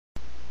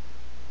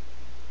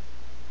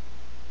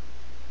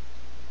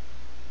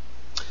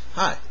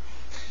Hi.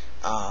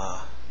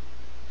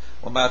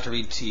 What I'm about to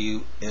read to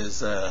you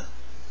is a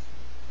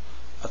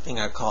thing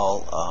I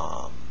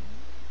call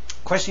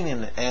questioning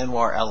an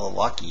Anwar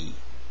Al-Awlaki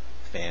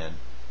fan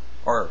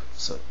or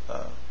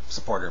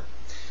supporter.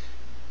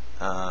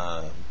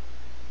 I've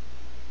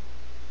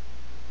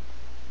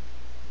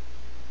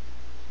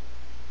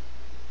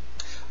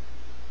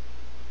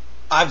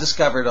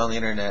discovered on the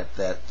internet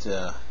that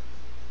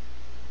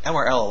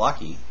Anwar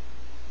Al-Awlaki,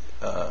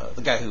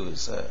 the guy who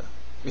was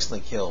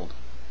recently killed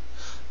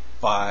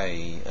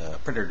by a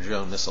Predator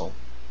drone missile,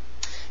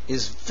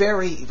 is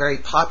very, very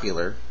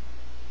popular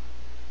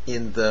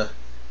in the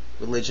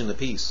religion of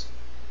peace.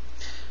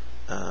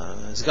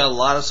 He's got a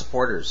lot of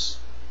supporters,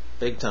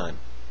 big time.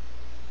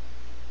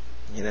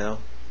 You know,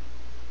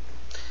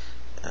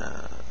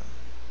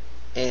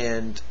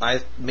 and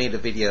I made a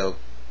video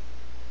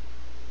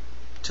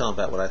telling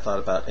about what I thought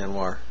about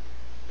Anwar,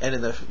 and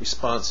in the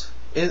response,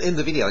 in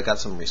the video, I got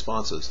some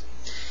responses,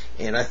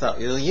 and I thought,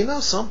 you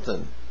know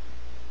something.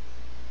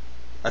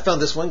 I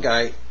found this one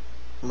guy,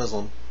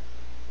 Muslim,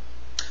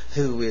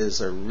 who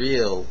is a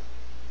real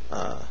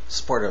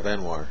supporter of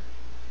Anwar,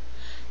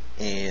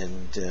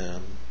 and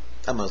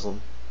a Muslim,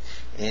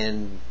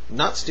 and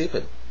not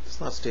stupid.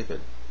 It's not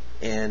stupid.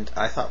 And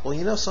I thought, well,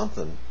 you know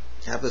something.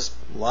 Have this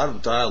lot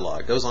of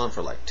dialogue. It goes on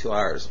for like 2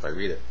 hours if I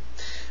read it.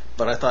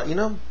 But I thought, you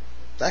know,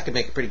 that could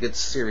make a pretty good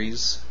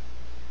series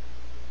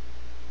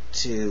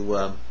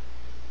to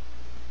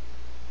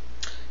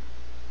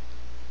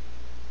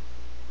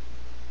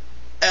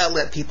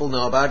let people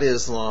know about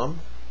Islam,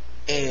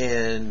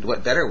 and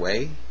what better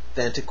way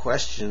than to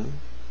question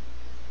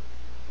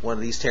one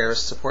of these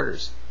terrorist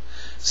supporters.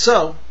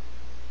 So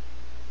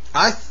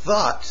I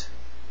thought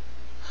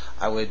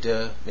I would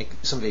make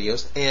some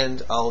videos,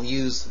 and I'll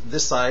use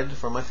this side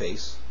for my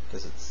face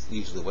because it's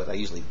usually what I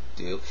usually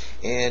do,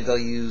 and I'll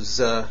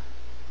use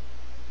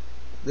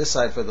this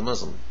side for the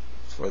Muslim,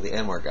 for the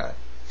Anwar guy.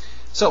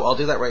 So I'll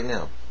do that right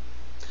now.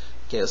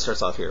 Okay, it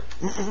starts off here.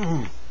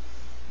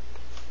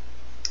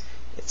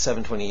 It's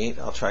 7:28.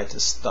 I'll try to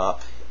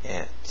stop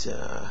at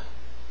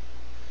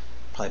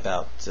probably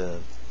about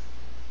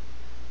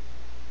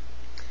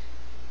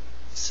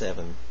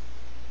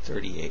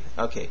 7:38.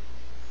 Okay.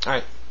 All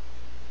right.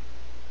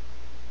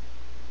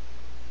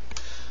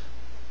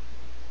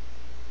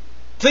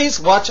 Please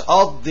watch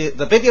all the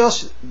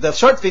videos, the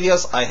short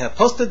videos I have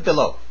posted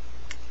below.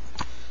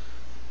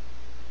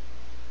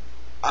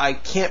 I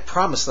can't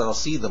promise that I'll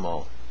see them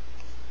all.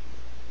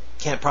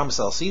 Can't promise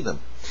I'll see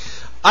them.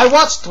 I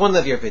watched one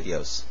of your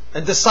videos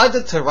and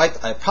decided to write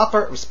a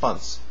proper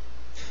response,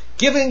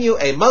 giving you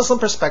a Muslim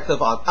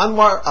perspective on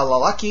Anwar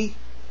Al-Awlaki,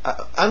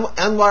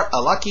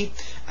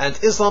 and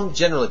Islam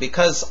generally,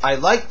 because I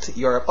liked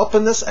your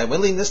openness and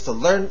willingness to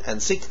learn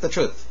and seek the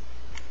truth.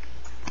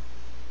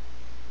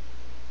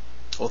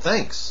 Well,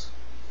 thanks.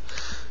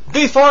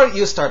 Before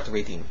you start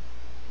reading,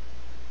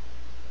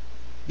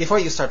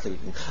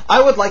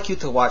 I would like you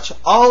to watch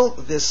all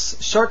this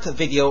short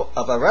video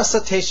of a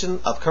recitation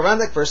of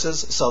Quranic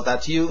verses so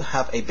that you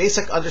have a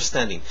basic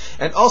understanding.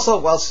 And also,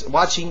 whilst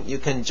watching, you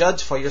can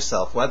judge for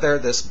yourself whether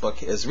this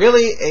book is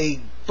really a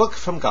book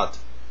from God.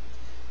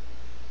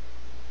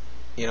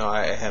 You know,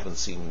 I haven't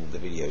seen the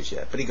videos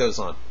yet, but he goes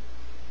on.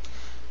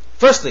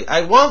 Firstly,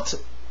 I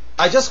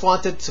just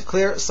wanted to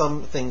clear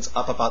some things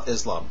up about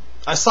Islam.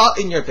 I saw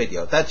in your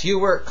video that you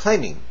were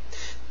claiming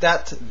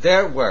that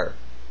there were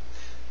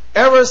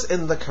errors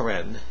in the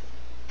Quran.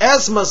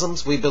 As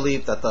Muslims, we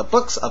believe that the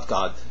books of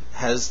God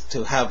has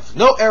to have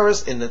no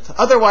errors in it,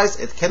 otherwise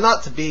it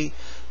cannot be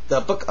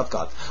the book of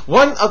God.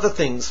 One of the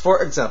things,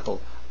 for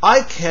example,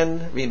 I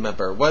can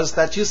remember was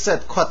that you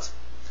said, quote,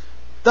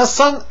 the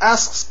sun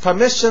asks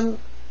permission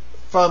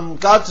from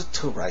God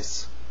to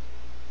rise.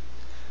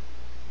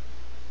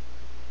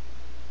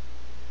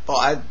 Well,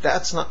 I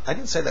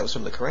didn't say that was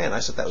from the Quran.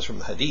 I said that was from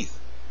the Hadith.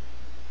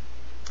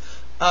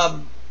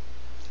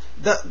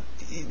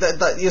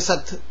 You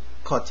said,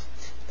 quote,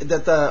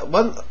 that the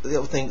one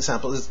thing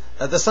example is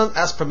the sun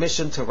asks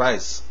permission to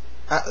rise,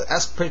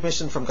 ask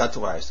permission from God to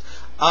rise.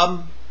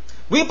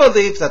 We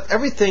believe that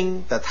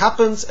everything that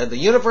happens in the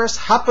universe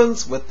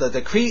happens with the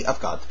decree of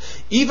God,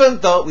 even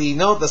though we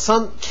know the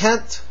sun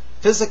can't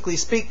physically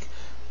speak.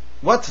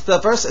 What the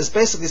verse is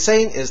basically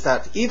saying is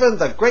that even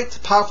the great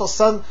powerful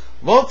sun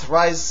won't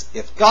rise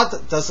if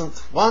God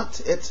doesn't want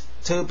it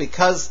to,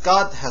 because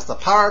God has the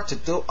power to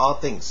do all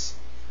things.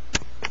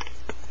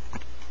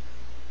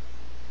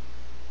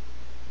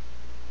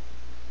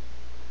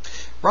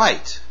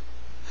 Right.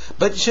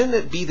 But shouldn't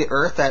it be the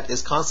earth that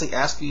is constantly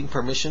asking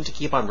permission to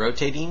keep on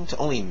rotating to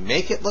only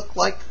make it look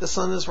like the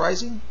sun is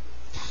rising?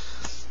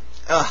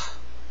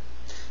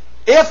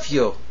 If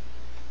you...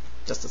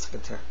 Just a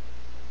second here.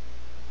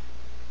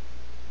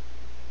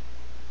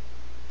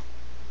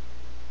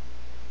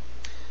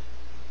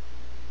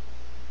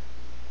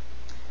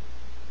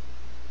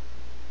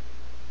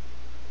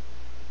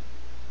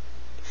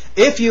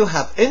 If you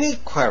have any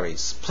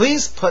queries,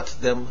 please put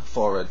them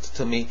forward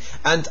to me,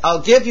 and I'll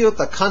give you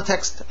the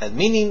context and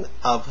meaning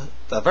of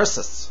the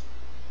verses.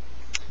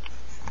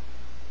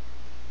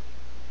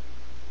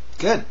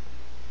 Good.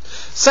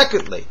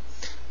 Secondly,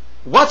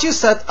 what you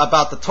said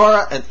about the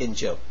Torah and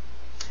Injil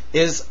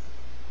is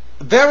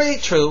very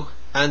true,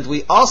 and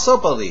we also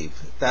believe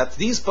that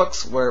these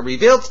books were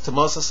revealed to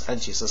Moses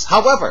and Jesus.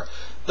 However,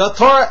 the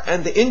Torah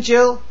and the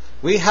Injil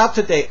we have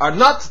today are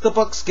not the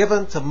books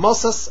given to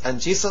Moses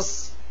and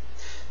Jesus,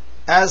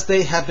 as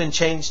they have been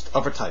changed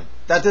over time.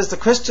 That is, the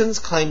Christians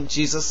claim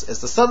Jesus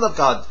is the Son of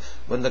God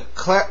when the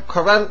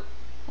Qur'an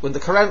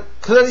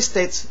clearly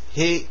states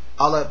He,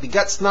 Allah,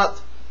 begets not,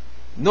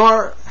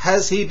 nor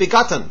has He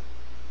begotten.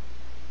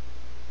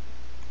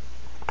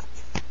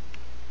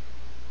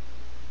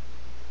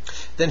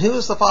 Then who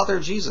is the Father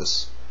of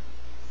Jesus?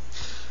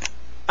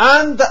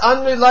 And the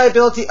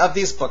unreliability of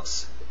these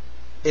books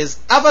is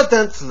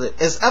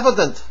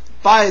evident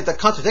by the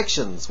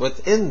contradictions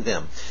within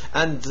them,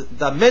 and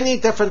the many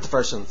different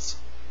versions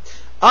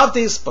of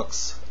these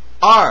books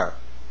and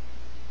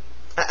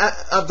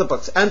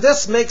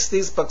this makes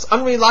these books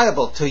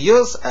unreliable to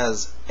use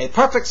as a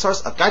perfect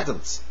source of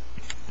guidance.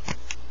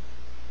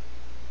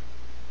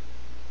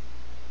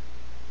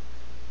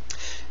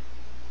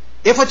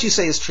 If what you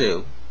say is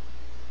true,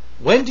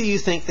 when do you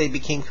think they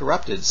became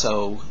corrupted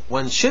so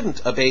one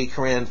shouldn't obey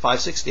Quran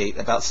 568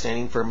 about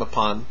standing firm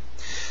upon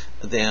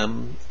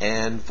them,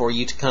 and for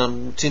you to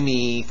come to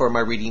me for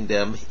my reading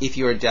them if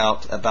you are in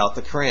doubt about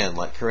the Quran,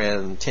 like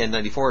Quran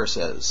 1094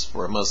 says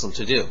for a Muslim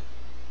to do?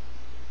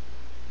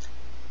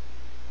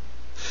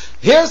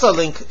 Here's a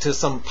link to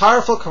some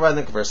powerful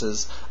Quranic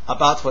verses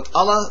about what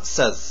Allah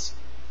says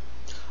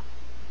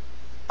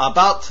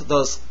about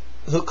those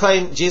who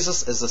claim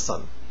Jesus is the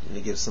Son. Let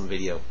me give some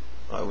video,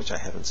 which I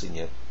haven't seen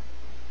yet.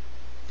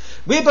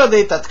 We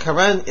believe that the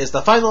Quran is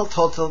the final,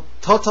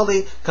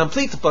 totally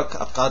complete book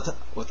of God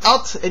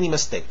without any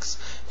mistakes,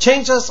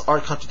 changes,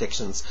 or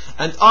contradictions.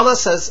 And Allah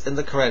says in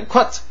the Quran,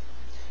 quote,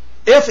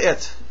 "If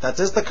it," that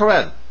is the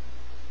Quran,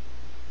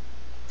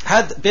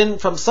 "had been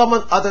from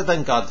someone other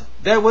than God,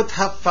 they would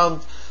have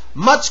found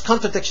much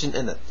contradiction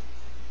in it."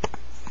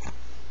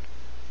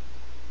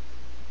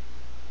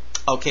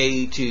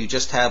 Okay, to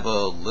just have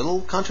a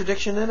little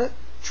contradiction in it?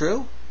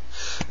 True?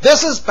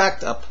 This is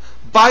backed up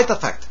by the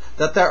fact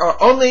that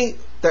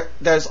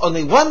there's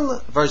only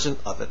one version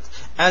of it,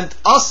 and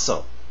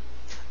also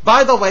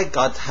by the way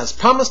God has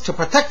promised to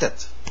protect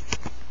it.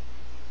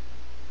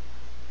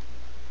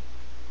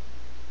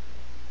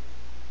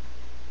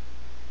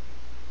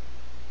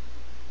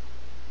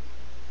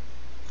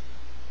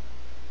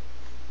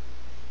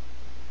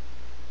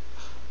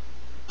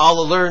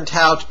 Allah learned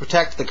how to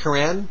protect the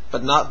Quran,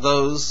 but not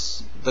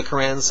those the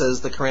Quran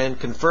says the Quran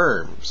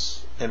confirms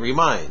and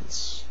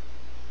reminds.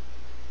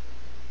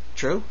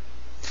 True?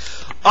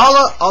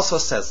 Allah also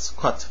says,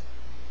 quote,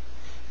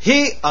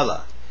 "He,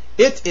 Allah,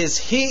 it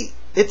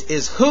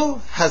is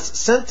who has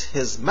sent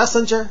His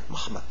messenger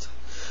Muhammad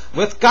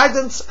with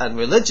guidance and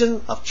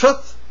religion of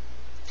truth,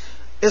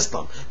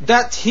 Islam,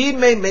 that He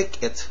may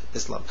make it,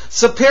 Islam,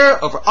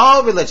 superior over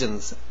all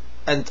religions,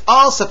 and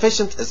all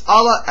sufficient is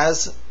Allah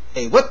as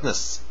a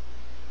witness."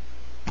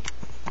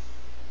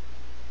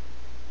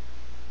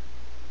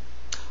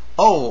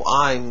 Oh,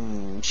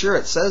 I'm sure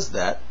it says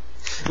that.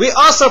 We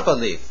also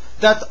believe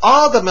that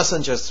all the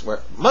messengers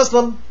were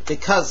Muslim,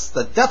 because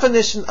the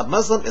definition of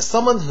Muslim is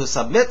someone who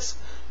submits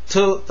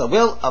to the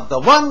will of the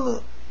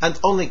one and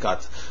only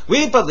God.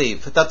 We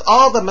believe that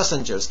all the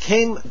messengers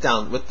came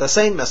down with the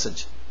same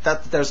message,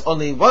 that there's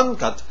only one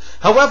God.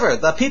 However,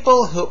 the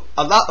people who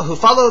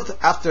followed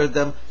after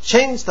them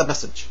changed the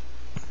message.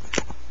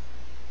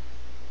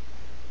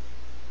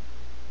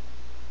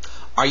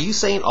 Are you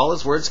saying all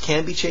His words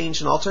can be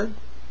changed and altered?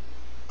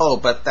 Oh,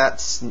 but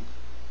that's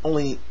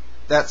only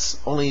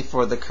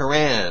for the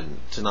Quran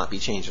to not be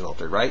changed and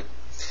altered, right?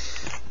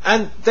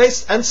 And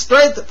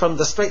strayed from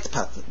the straight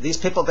path. These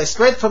people, they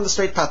strayed from the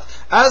straight path,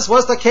 as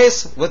was the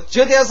case with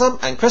Judaism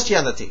and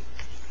Christianity.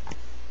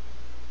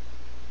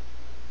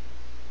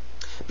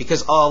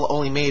 Because Allah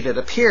only made it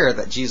appear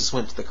that Jesus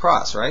went to the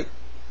cross, right?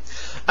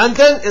 And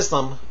then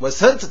Islam was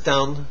sent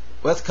down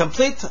with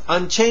complete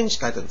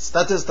unchanged guidance.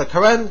 That is the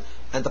Quran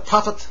and the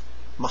Prophet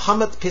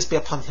Muhammad, peace be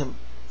upon him,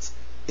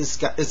 is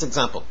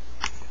example.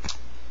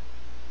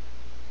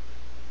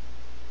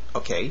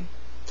 Okay.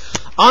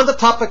 On the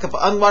topic of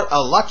Anwar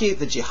Al-Awlaki,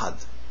 the jihad.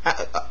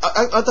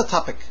 On the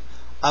topic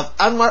of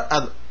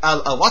Anwar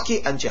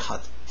Al-Awlaki and jihad,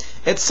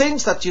 it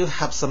seems that you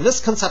have some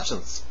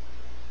misconceptions.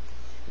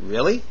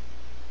 Really?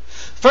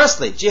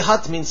 Firstly,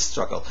 jihad means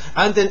struggle,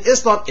 and in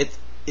Islam it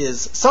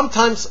is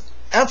sometimes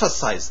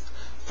emphasized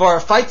for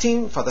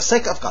fighting for the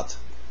sake of God.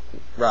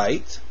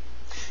 Right?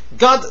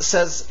 God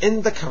says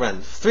in the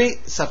Quran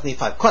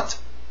 375, quote,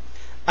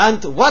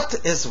 "And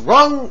what is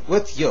wrong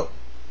with you,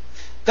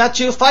 that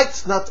you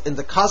fight not in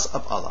the cause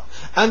of Allah,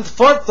 and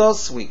for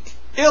those weak,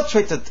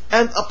 ill-treated,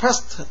 and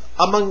oppressed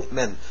among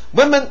men,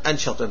 women, and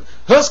children,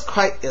 whose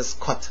cry is,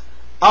 quote,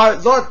 'Our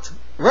Lord,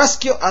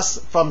 rescue us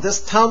from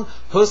this town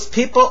whose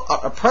people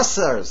are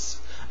oppressors,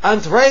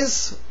 and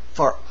raise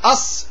for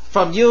us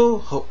from you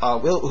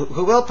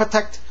who will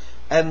protect,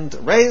 and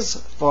raise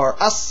for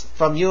us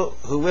from you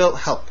who will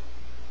help.'"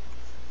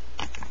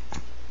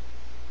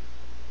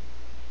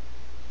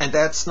 And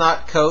that's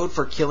not code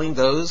for killing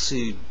those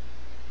who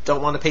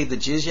don't want to pay the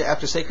jizya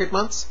after sacred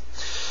months?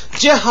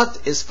 Jihad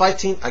is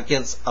fighting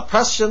against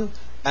oppression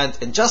and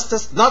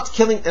injustice, not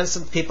killing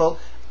innocent people,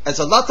 as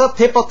a lot of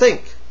people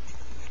think.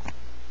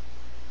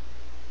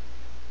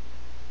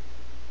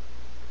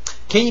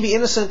 Can you be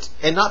innocent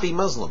and not be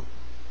Muslim?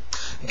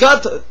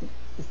 God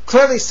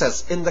clearly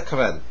says in the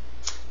Quran,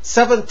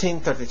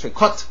 17:33,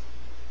 quote,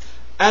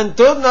 "And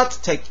do not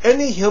take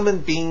any human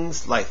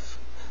being's life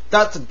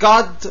that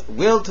God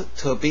willed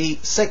to be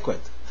sacred,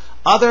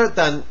 other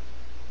than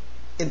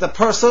in the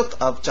pursuit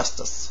of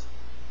justice."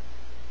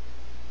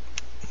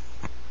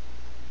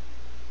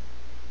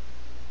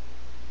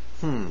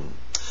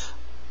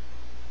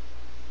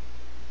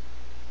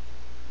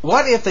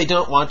 What if they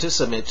don't want to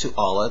submit to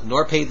Allah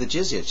nor pay the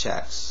jizya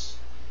tax?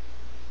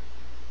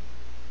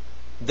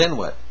 Then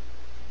what?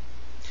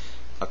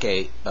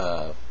 Okay,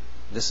 I'm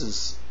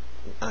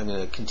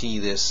going to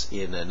continue this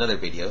in another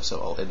video,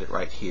 so I'll end it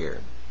right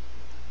here.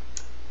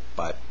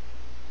 Bye.